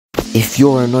If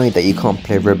you're annoyed that you can't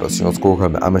play Roblox on your school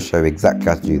Chromebook, I'm going to show you exactly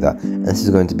how to do that, and this is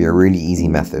going to be a really easy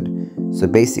method. So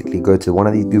basically go to one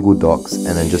of these Google Docs and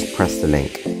then just press the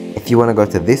link. If you want to go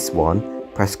to this one,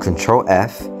 press Ctrl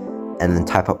F and then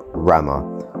type up Rammer.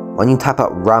 When you type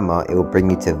up Rammer, it will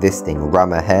bring you to this thing,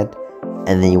 Ram Ahead,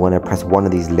 and then you want to press one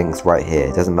of these links right here.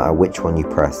 It doesn't matter which one you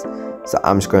press. So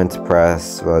I'm just going to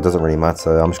press, well, it doesn't really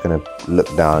matter, I'm just going to look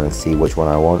down and see which one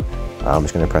I want. I'm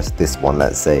just going to press this one,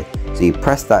 let's say. So you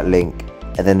press that link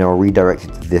and then it will redirect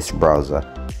you to this browser.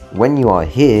 When you are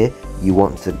here, you're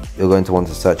going to want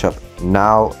to search up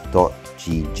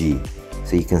now.gg.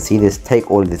 So you can see this,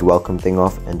 take all of this welcome thing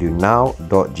off and do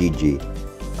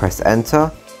now.gg. Press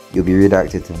enter, you'll be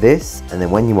redirected to this, and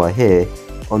then when you are here,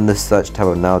 on the search tab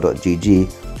of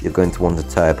now.gg, you're going to want to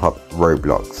type up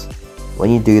Roblox.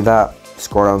 When you do that,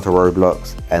 scroll down to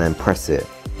Roblox and then press it.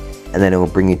 And then it will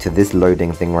bring you to this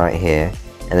loading thing right here.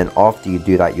 And then after you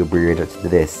do that, you'll be redirected to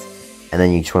this. And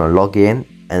then you just want to log in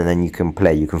and then you can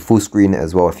play. You can full screen it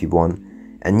as well if you want.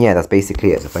 And yeah, that's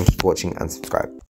basically it. So thank you for watching and subscribe.